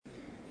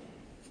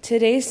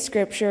Today's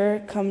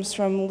scripture comes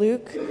from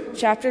Luke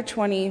chapter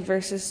 20,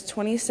 verses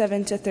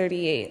 27 to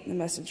 38, the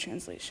Message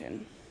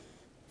translation.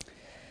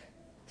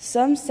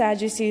 Some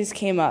Sadducees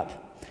came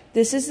up.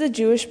 This is the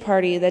Jewish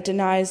party that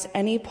denies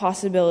any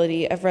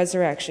possibility of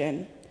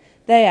resurrection.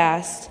 They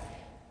asked,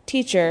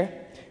 "Teacher,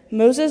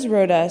 Moses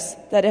wrote us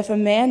that if a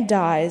man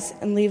dies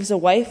and leaves a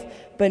wife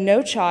but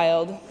no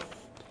child,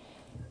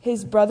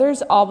 his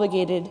brother's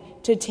obligated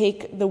to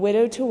take the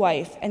widow to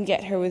wife and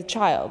get her with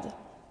child.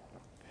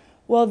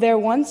 Well, there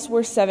once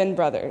were 7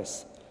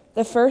 brothers.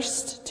 The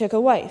first took a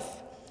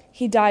wife.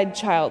 He died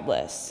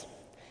childless.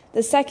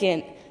 The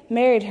second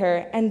married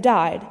her and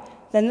died.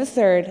 Then the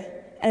third,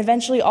 and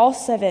eventually all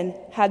 7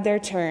 had their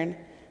turn,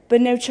 but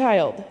no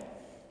child.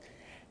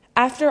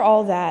 After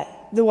all that,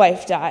 the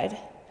wife died.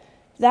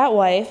 That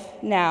wife,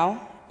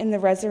 now, in the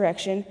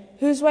resurrection,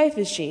 whose wife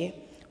is she?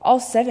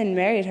 All 7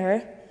 married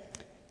her."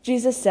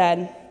 Jesus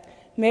said,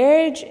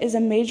 "Marriage is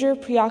a major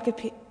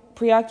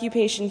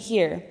preoccupation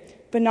here,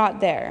 but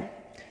not there.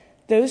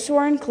 Those who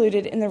are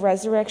included in the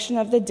resurrection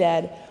of the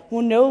dead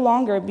will no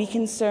longer be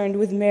concerned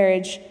with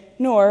marriage,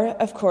 nor,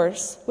 of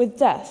course, with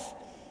death.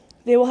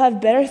 They will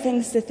have better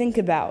things to think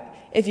about,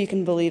 if you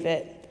can believe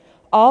it.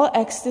 All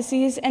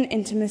ecstasies and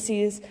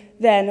intimacies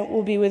then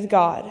will be with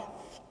God."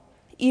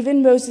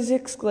 Even Moses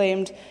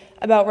exclaimed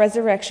about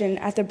resurrection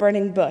at the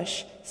burning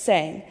bush,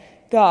 saying,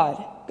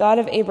 "God, God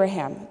of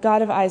Abraham,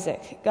 God of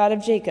Isaac, God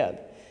of Jacob.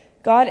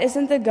 God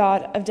isn't the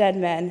God of dead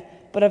men,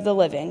 but of the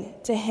living.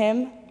 To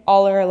him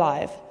all are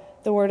alive."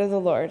 The word of the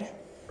Lord.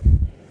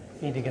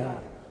 Be to God.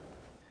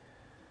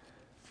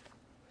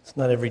 It's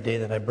not every day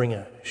that I bring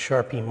a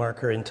Sharpie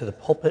marker into the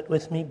pulpit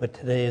with me, but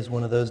today is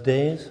one of those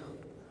days.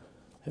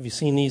 Have you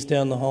seen these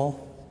down the hall?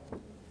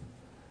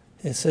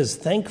 It says,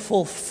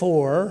 "Thankful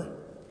for,"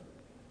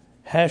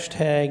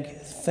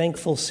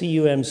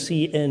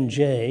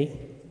 #ThankfulCUMCNJ.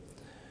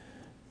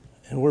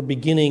 And we're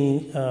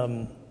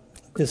beginning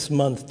this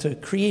month to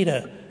create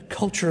a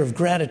culture of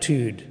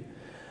gratitude,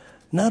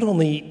 not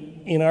only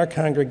in our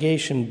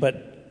congregation, but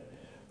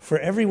for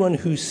everyone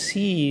who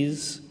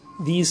sees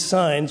these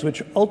signs,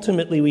 which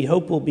ultimately we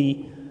hope will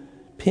be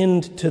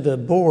pinned to the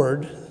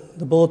board,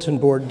 the bulletin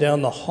board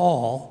down the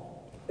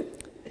hall.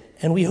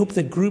 And we hope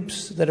that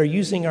groups that are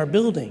using our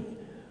building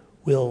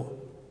will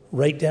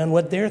write down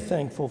what they're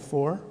thankful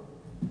for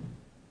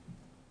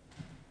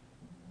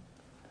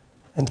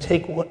and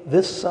take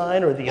this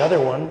sign or the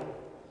other one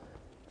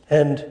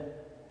and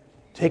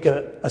take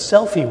a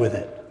selfie with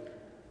it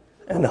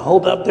and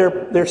hold up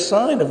their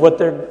sign of what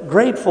they're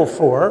grateful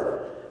for.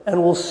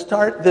 And we'll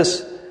start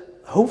this,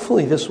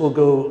 hopefully this will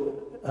go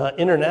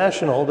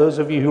international. Those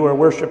of you who are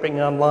worshiping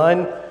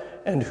online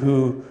and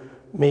who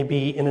may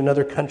be in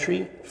another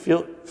country,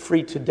 feel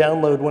free to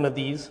download one of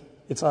these.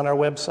 It's on our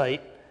website.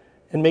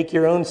 And make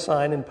your own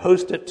sign and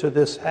post it to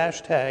this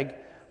hashtag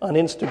on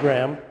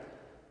Instagram,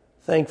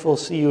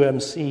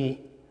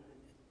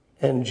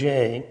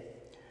 ThankfulCUMCNJ.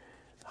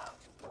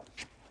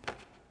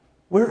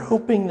 We're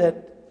hoping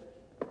that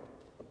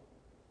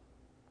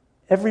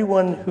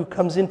everyone who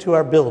comes into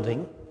our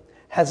building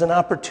has an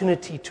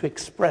opportunity to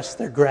express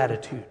their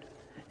gratitude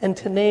and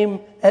to name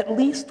at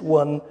least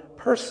one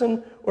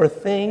person or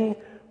thing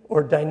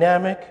or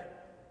dynamic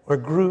or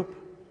group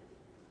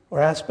or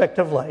aspect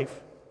of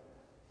life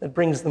that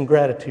brings them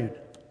gratitude.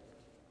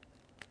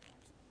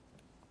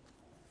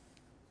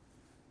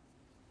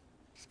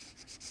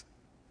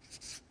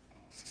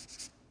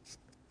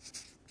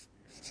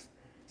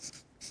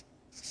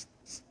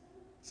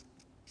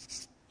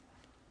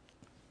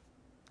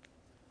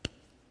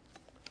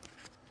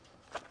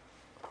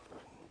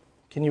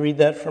 Can you read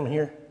that from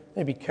here?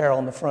 Maybe Carol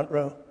in the front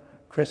row.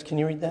 Chris, can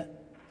you read that? It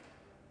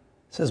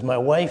says, "My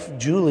wife,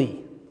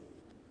 Julie.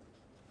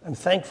 I'm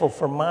thankful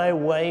for my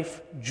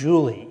wife,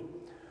 Julie,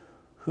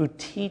 who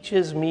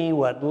teaches me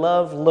what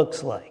love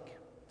looks like,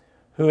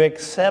 who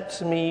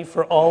accepts me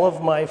for all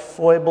of my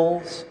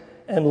foibles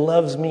and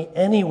loves me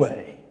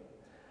anyway,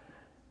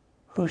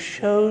 who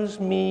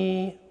shows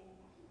me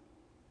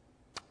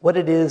what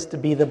it is to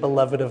be the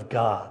beloved of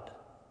God,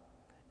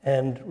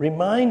 and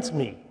reminds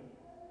me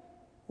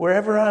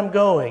wherever I'm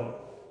going,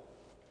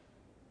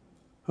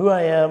 who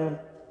I am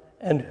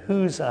and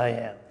whose I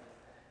am.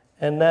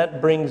 And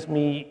that brings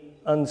me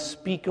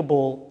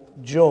unspeakable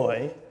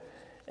joy.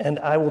 And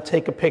I will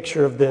take a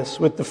picture of this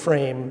with the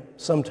frame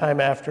sometime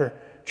after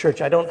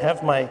church. I don't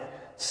have my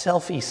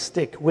selfie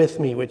stick with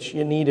me, which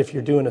you need if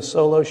you're doing a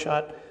solo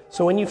shot.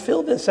 So when you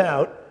fill this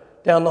out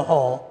down the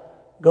hall,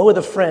 go with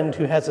a friend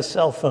who has a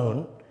cell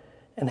phone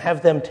and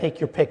have them take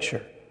your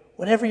picture,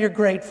 whatever you're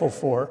grateful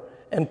for,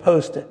 and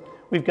post it.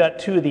 We've got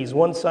 2 of these,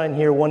 one sign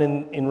here, one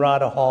in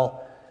Rada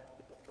Hall.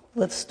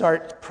 Let's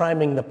start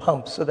priming the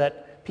pump so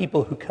that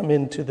people who come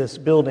into this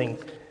building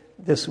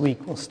this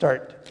week will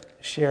start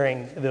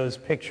sharing those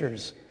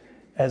pictures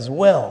as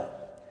well.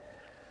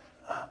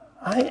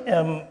 I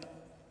am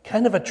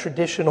kind of a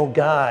traditional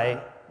guy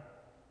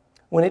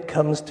when it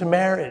comes to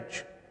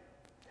marriage.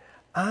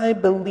 I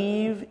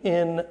believe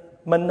in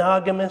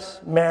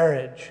monogamous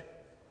marriage.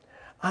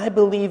 I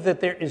believe that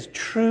there is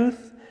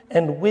truth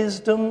and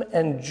wisdom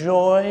and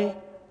joy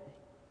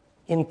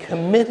in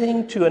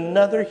committing to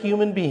another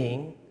human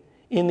being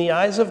in the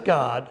eyes of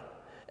God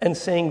and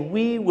saying,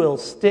 we will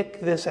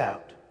stick this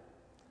out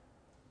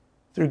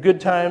through good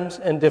times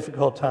and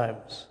difficult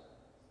times.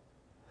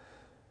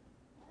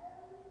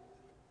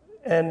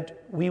 And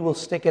we will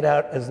stick it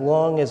out as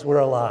long as we're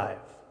alive.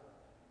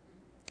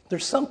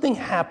 There's something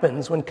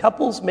happens when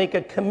couples make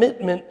a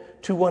commitment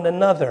to one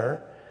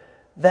another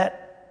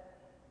that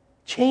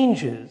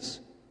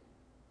changes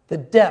the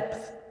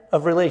depth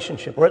of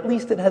relationship, or at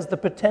least it has the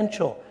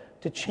potential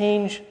to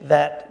change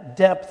that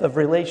depth of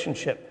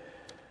relationship.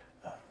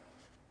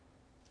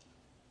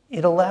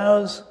 It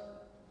allows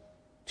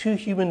two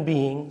human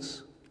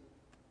beings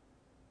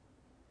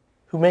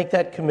who make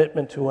that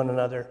commitment to one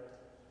another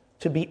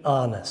to be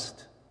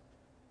honest,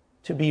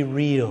 to be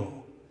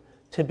real,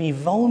 to be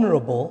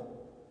vulnerable,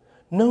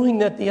 knowing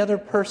that the other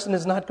person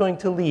is not going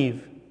to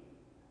leave.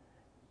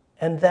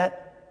 And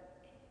that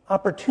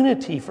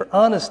opportunity for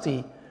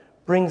honesty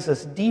brings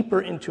us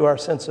deeper into our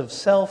sense of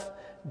self,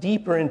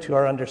 deeper into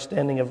our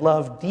understanding of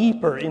love,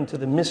 deeper into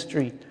the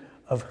mystery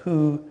of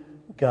who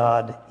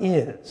God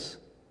is.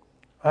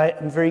 I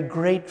am very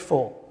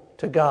grateful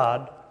to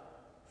God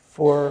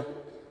for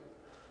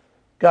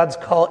God's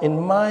call in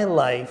my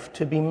life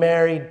to be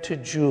married to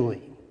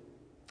Julie.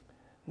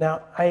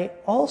 Now, I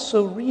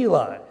also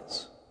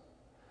realize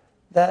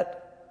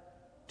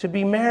that to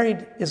be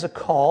married is a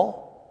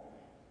call,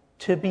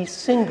 to be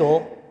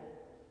single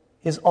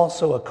is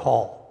also a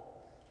call.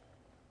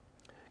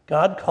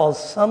 God calls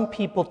some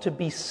people to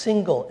be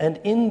single, and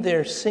in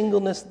their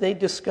singleness they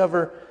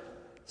discover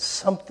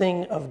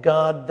something of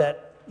God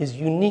that is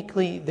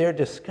uniquely their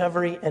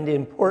discovery and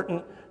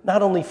important,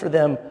 not only for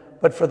them,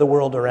 but for the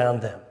world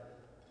around them.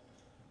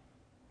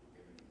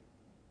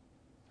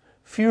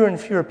 Fewer and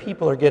fewer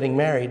people are getting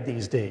married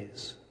these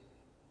days.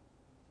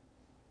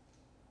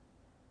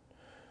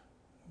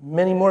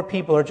 Many more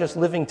people are just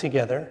living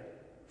together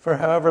for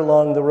however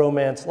long the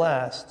romance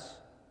lasts.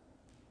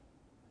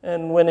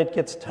 And when it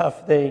gets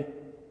tough, they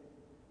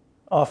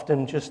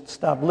often just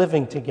stop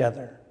living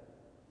together,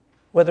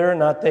 whether or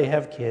not they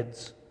have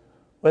kids,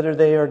 whether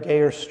they are gay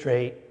or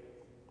straight.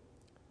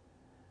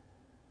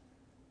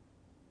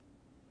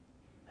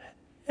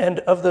 And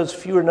of those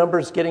fewer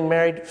numbers getting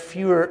married,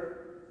 fewer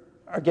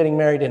are getting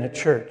married in a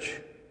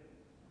church.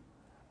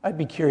 I'd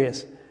be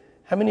curious,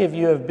 how many of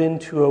you have been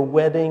to a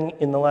wedding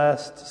in the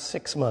last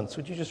 6 months?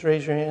 Would you just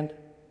raise your hand?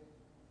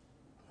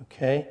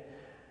 Okay.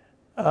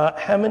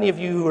 How many of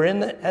you who were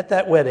at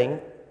that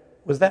wedding,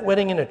 was that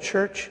wedding in a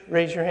church?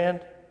 Raise your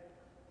hand.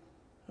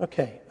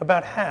 Okay,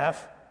 about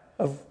half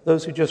of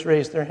those who just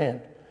raised their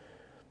hand.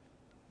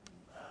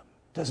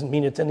 Doesn't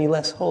mean it's any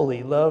less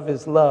holy. Love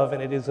is love,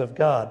 and it is of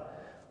God.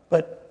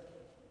 But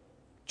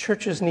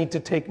churches need to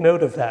take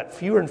note of that.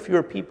 Fewer and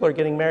fewer people are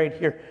getting married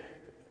here.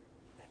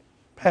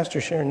 Pastor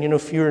Sharon,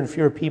 fewer and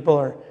fewer people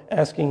are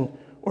asking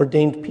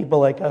ordained people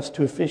like us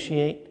to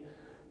officiate.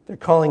 They're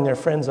calling their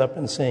friends up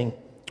and saying,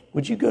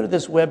 would you go to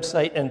this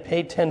website and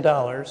pay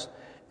 $10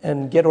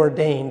 and get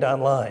ordained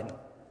online?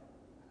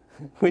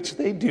 Which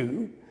they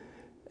do.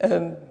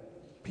 And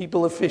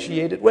people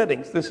officiate at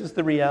weddings. This is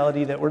the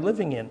reality that we're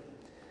living in.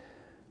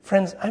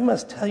 Friends, I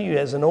must tell you,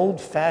 as an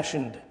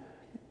old-fashioned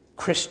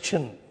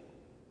Christian,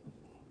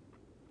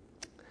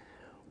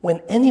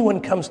 when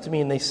anyone comes to me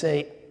and they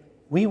say,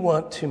 we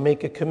want to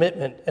make a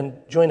commitment and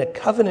join a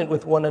covenant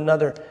with one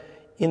another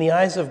in the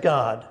eyes of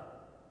God,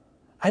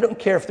 I don't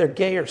care if they're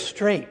gay or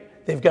straight,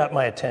 they've got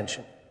my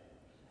attention.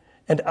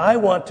 And I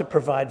want to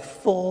provide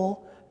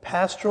full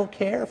pastoral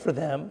care for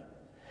them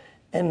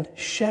and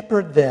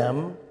shepherd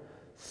them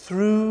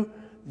through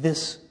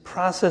this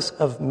process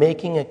of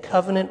making a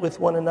covenant with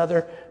one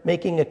another,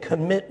 making a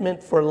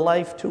commitment for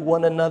life to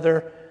one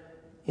another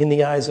in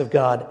the eyes of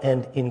God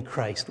and in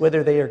Christ.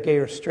 Whether they are gay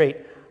or straight,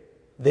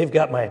 they've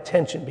got my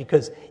attention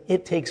because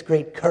it takes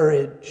great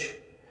courage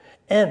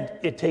and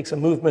it takes a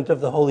movement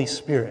of the Holy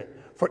Spirit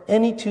for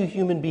any two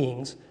human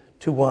beings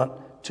to want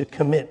to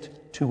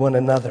commit to one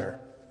another.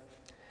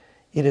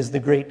 It is the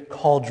great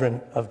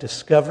cauldron of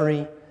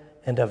discovery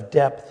and of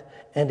depth,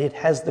 and it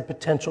has the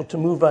potential to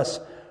move us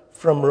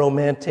from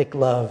romantic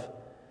love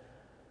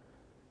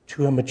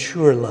to a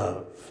mature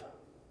love.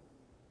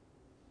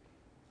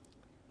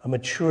 A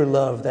mature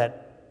love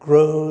that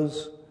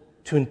grows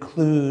to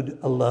include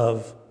a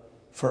love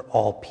for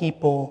all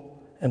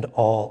people and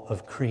all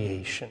of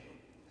creation.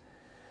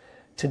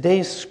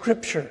 Today's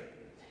scripture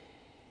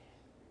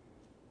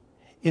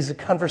is a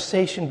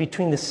conversation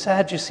between the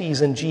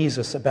Sadducees and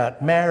Jesus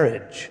about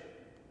marriage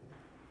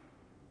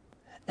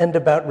and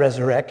about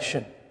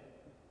resurrection.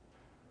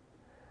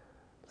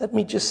 Let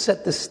me just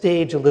set the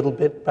stage a little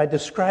bit by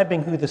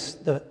describing who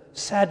the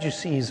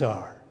Sadducees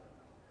are.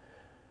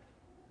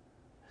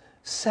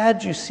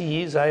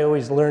 Sadducees, I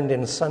always learned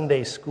in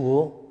Sunday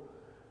school,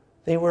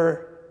 they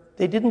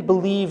didn't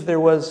believe there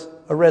was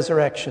a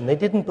resurrection. They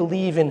didn't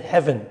believe in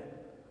heaven.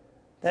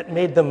 That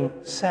made them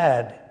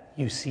sad,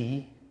 you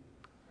see.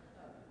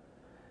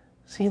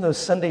 See, those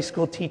Sunday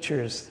school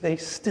teachers, they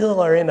still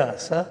are in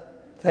us, huh?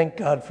 Thank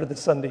God for the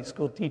Sunday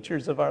school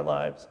teachers of our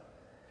lives.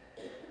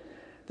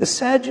 The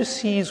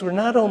Sadducees were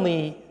not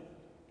only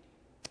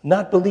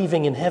not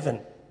believing in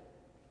heaven,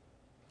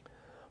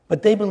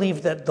 but they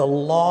believed that the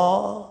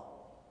law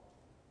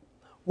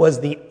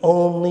was the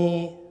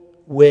only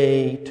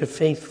way to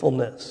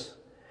faithfulness.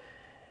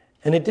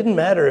 And it didn't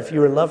matter if you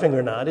were loving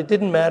or not. It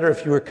didn't matter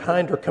if you were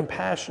kind or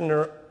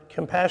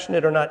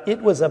compassionate or not.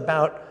 It was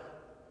about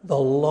the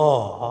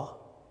law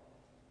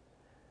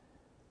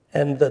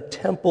and the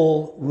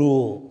temple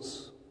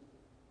rules.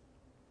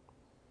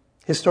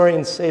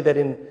 Historians say that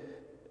in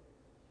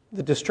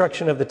the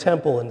destruction of the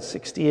temple in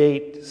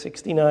 68,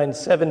 69,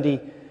 70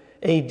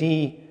 AD,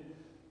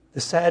 the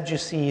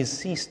Sadducees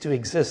ceased to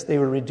exist. They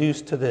were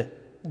reduced to the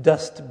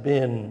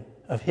dustbin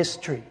of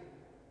history.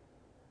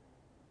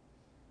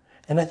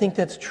 And I think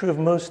that's true of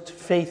most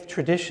faith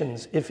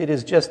traditions. If it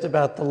is just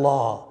about the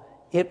law,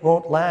 it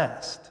won't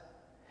last.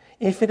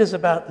 If it is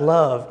about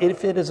love,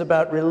 if it is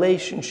about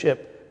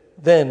relationship,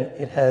 then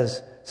it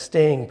has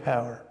staying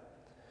power.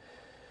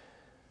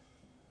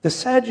 The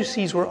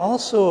Sadducees were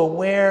also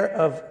aware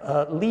of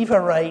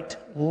Levirate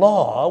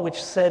law,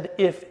 which said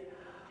if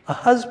a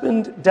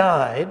husband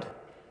died,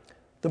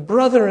 the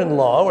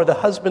brother-in-law or the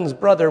husband's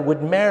brother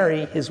would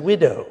marry his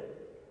widow.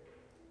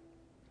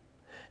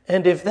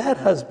 And if that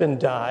husband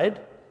died,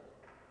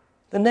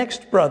 the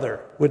next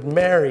brother would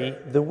marry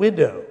the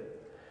widow.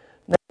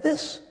 Now,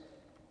 this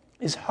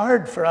is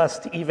hard for us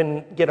to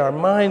even get our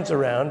minds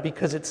around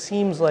because it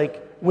seems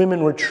like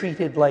women were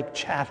treated like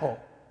chattel.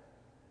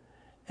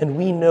 And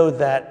we know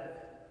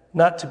that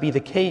not to be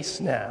the case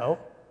now,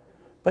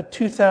 but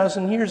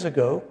 2,000 years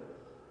ago,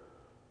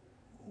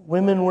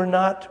 women were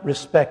not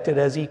respected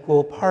as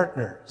equal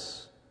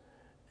partners.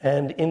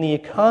 And in the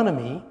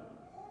economy,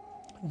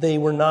 they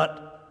were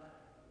not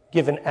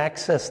given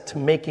access to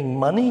making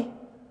money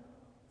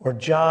or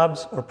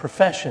jobs or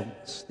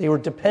professions. They were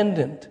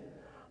dependent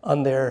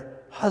on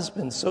their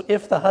husbands. So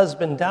if the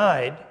husband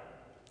died,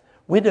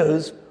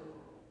 widows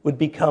would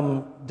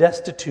become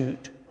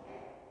destitute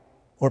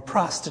or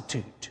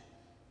prostitute.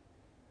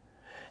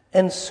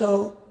 And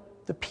so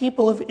the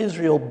people of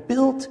Israel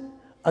built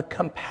a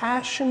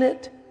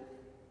compassionate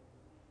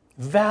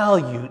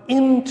value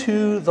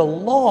into the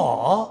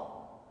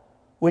law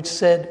which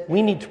said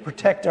we need to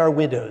protect our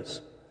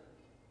widows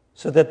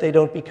so that they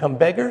don't become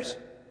beggars,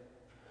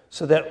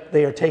 so that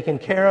they are taken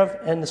care of,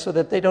 and so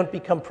that they don't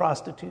become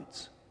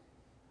prostitutes.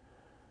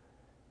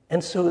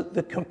 And so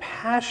the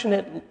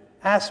compassionate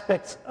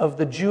aspects of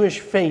the Jewish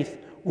faith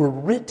were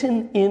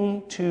written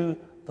into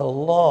the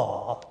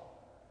law.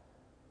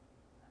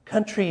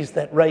 Countries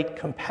that write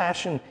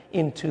compassion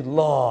into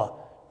law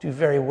do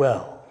very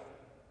well.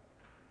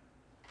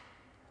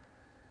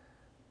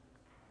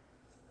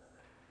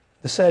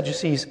 The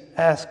Sadducees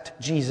asked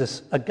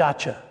Jesus a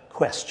gotcha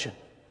question.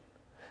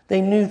 They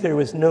knew there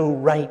was no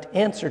right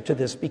answer to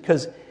this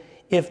because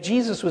if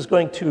Jesus was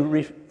going to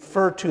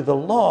refer to the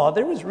law,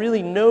 there was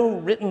really no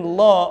written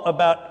law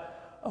about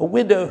a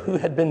widow who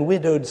had been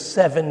widowed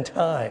 7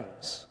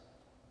 times.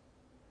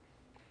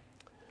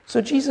 So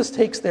Jesus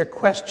takes their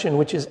question,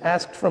 which is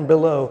asked from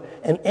below,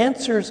 and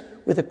answers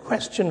with a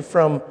question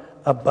from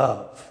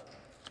above.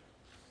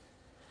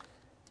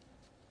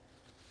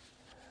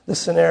 The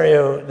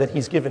scenario that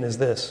he's given is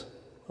this.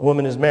 A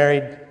woman is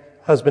married,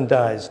 husband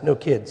dies, no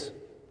kids.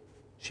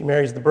 She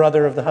marries the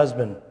brother of the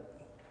husband.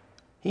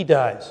 He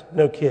dies,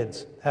 no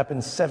kids.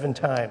 Happens 7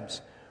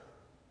 times.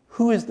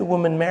 Who is the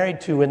woman married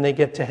to when they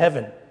get to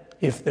heaven?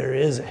 If there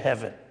is a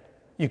heaven.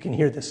 You can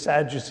hear the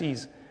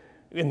Sadducees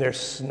in their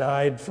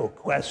snideful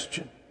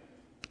question.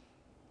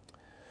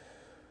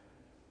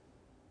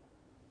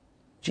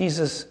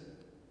 Jesus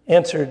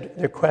answered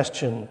their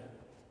question,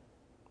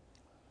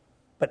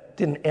 but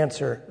didn't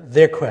answer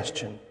their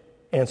question,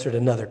 answered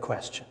another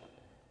question.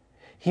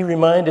 He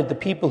reminded the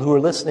people who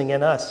were listening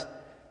and us,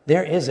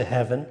 there is a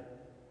heaven,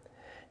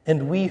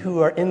 and we who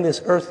are in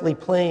this earthly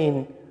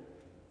plane,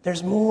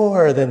 there's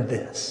more than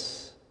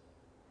this.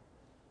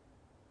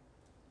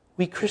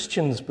 We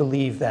Christians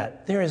believe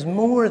that. There is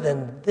more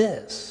than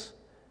this.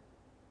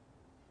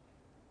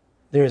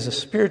 There is a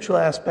spiritual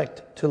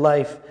aspect to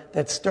life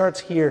that starts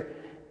here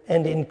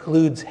and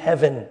includes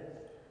heaven,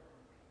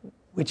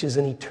 which is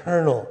an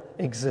eternal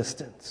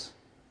existence.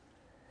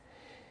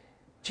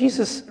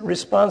 Jesus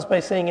responds by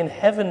saying, in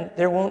heaven,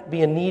 there won't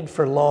be a need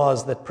for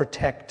laws that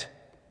protect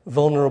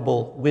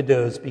vulnerable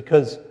widows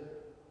because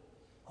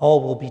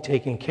all will be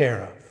taken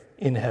care of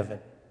in heaven.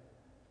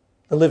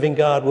 The living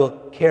God will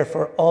care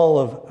for all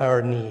of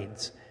our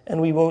needs,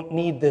 and we won't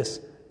need this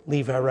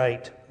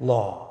Levirate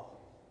law.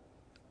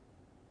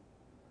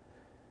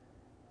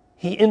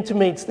 He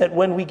intimates that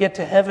when we get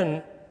to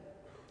heaven,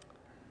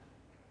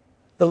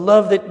 the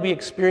love that we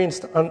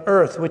experienced on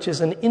earth, which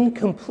is an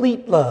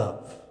incomplete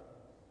love,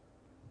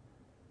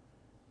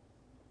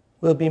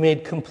 will be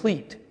made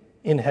complete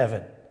in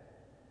heaven.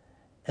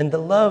 And the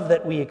love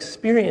that we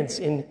experience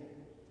in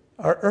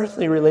our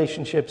earthly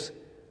relationships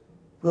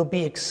will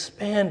be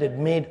expanded,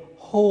 made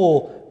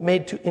whole,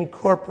 made to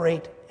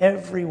incorporate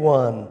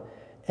everyone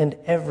and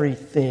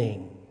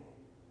everything.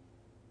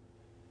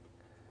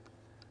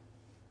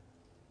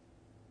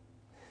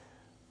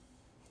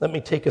 Let me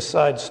take a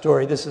side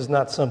story. This is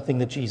not something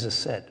that Jesus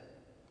said.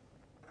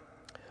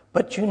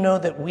 But you know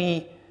that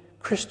we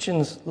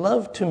Christians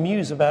love to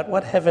muse about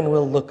what heaven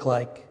will look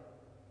like.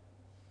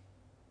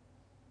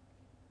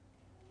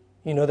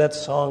 You know that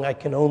song, I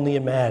Can Only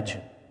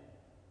Imagine.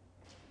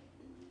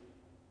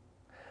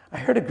 I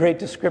heard a great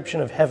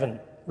description of heaven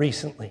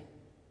recently.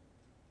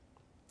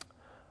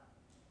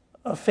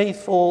 A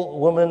faithful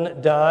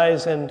woman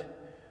dies and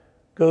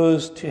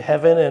goes to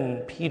heaven,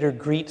 and Peter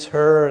greets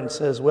her and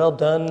says, "Well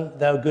done,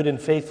 thou good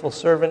and faithful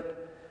servant.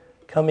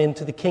 Come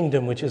into the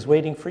kingdom which is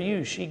waiting for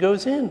you." She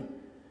goes in.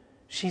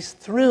 She's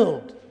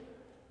thrilled.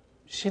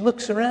 She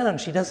looks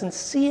around. She doesn't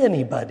see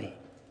anybody.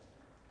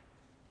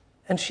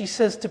 And she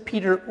says to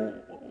Peter,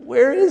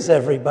 "Where is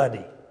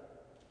everybody?"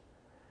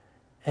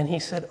 And he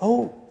said,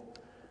 "Oh,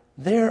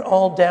 they're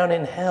all down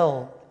in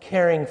hell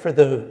caring for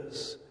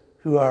those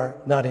who are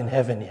not in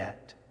heaven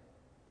yet."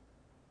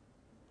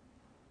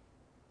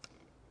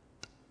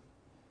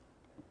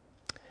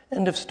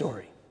 End of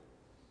story.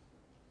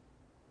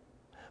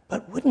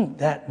 But wouldn't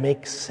that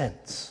make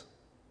sense?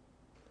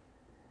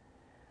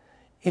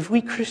 If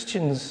we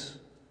Christians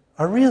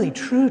are really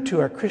true to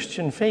our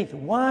Christian faith,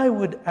 why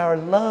would our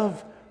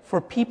love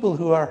for people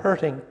who are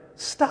hurting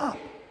stop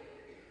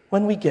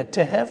when we get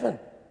to heaven?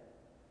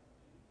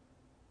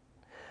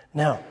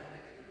 Now,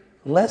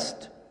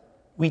 lest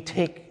we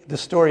take the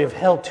story of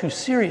hell too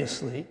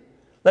seriously,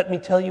 let me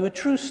tell you a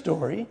true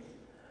story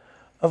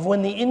of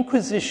when the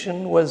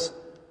Inquisition was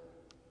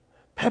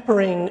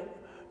peppering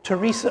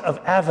Teresa of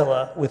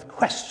Avila with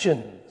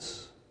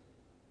questions.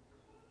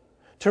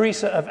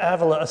 Teresa of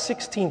Avila, a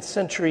 16th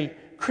century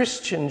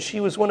Christian, she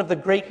was one of the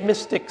great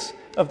mystics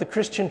of the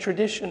Christian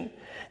tradition.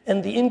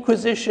 And the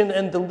Inquisition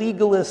and the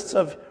legalists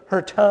of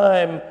her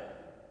time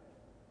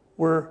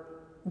were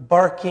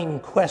barking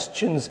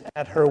questions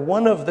at her.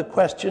 One of the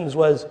questions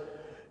was,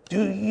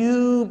 "Do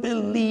you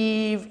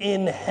believe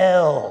in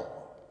hell?"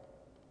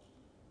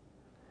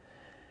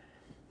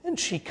 And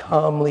she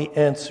calmly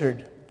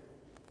answered,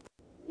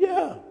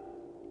 "Yeah,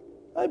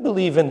 I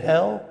believe in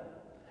hell."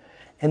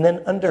 And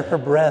then under her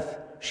breath,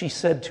 she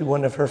said to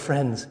one of her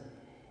friends,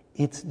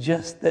 "It's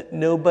just that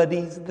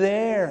nobody's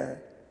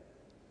there."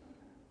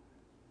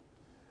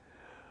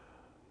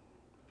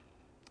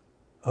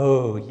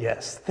 Oh,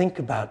 yes, think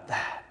about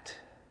that.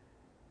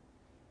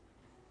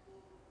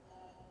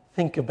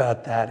 Think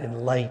about that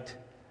in light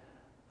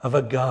of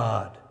a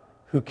God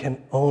who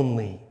can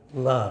only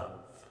love.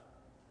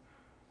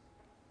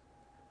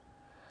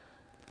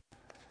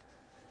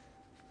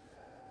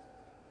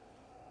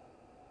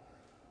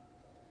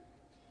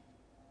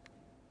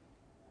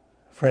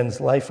 Friends,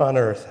 life on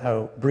earth,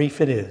 how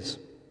brief it is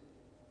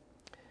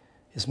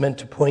meant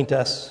to point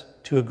us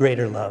to a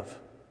greater love.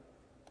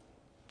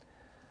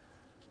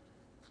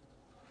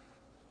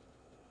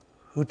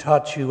 Who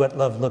taught you what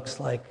love looks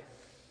like?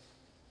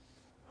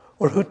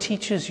 Or who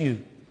teaches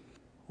you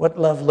what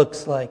love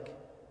looks like?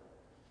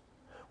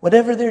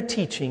 Whatever they're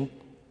teaching,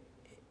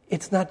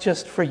 it's not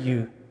just for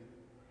you.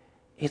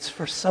 It's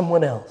for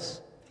someone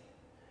else.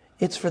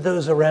 It's for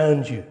those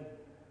around you.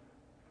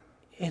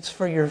 It's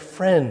for your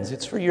friends.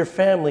 It's for your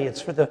family.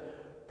 It's for the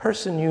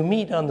person you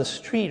meet on the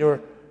street,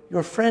 or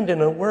your friend in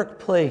a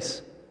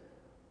workplace,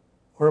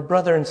 or a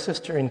brother and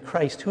sister in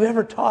Christ.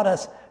 Whoever taught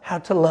us how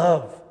to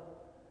love.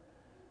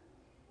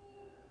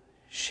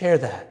 Share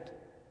that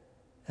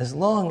as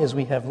long as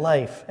we have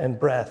life and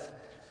breath.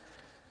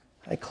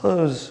 I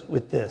close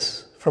with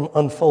this from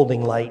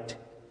Unfolding Light,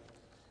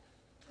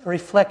 a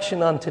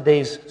reflection on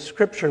today's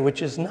scripture,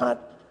 which is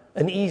not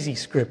an easy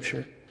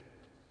scripture,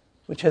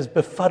 which has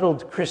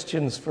befuddled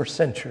Christians for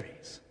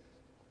centuries.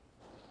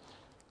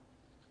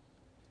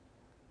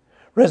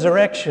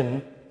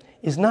 Resurrection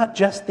is not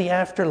just the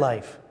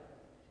afterlife.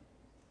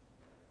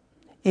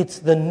 It's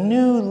the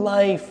new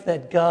life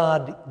that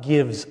God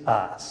gives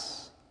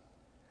us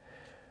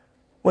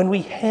when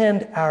we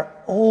hand our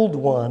old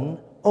one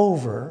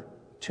over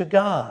to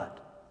God.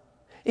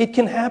 It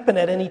can happen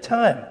at any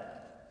time.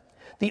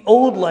 The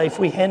old life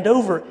we hand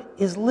over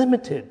is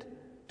limited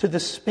to the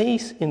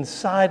space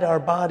inside our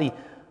body,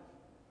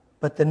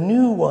 but the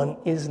new one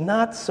is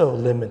not so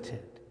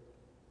limited.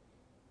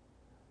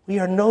 We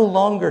are no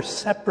longer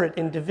separate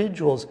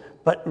individuals,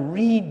 but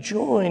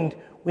rejoined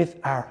with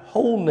our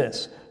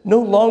wholeness, no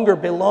longer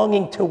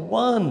belonging to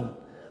one,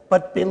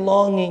 but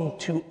belonging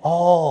to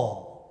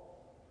all.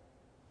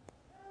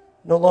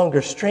 No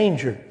longer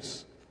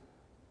strangers,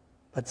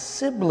 but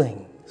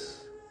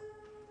siblings.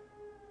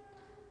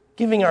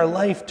 Giving our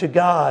life to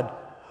God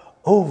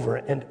over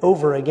and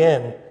over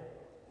again.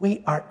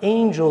 We are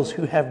angels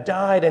who have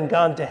died and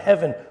gone to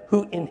heaven,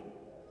 who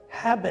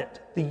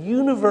inhabit the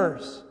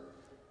universe,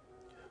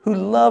 who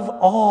love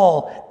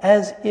all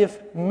as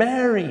if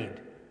married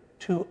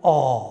to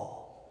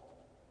all.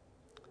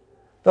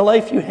 The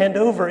life you hand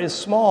over is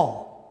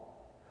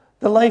small.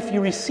 The life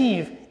you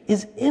receive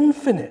is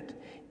infinite,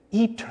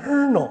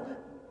 eternal,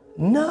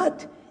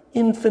 not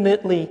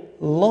infinitely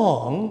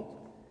long.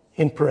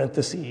 In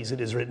parentheses,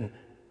 it is written,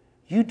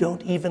 "You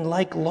don't even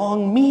like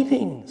long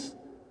meetings."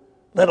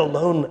 let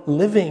alone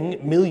living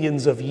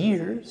millions of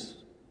years,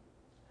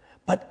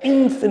 but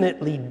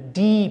infinitely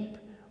deep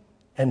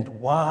and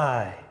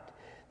wide.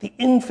 The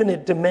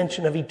infinite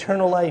dimension of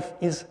eternal life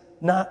is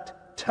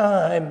not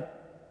time,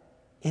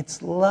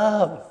 it's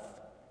love.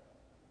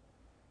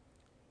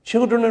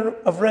 Children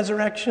of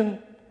resurrection,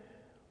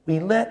 we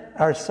let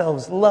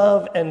ourselves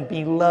love and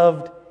be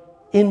loved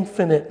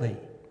infinitely.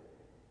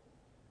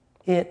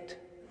 It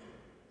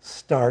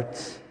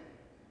starts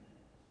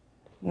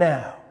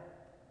now.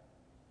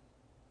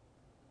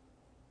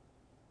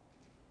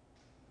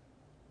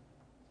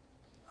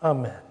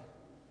 Amen.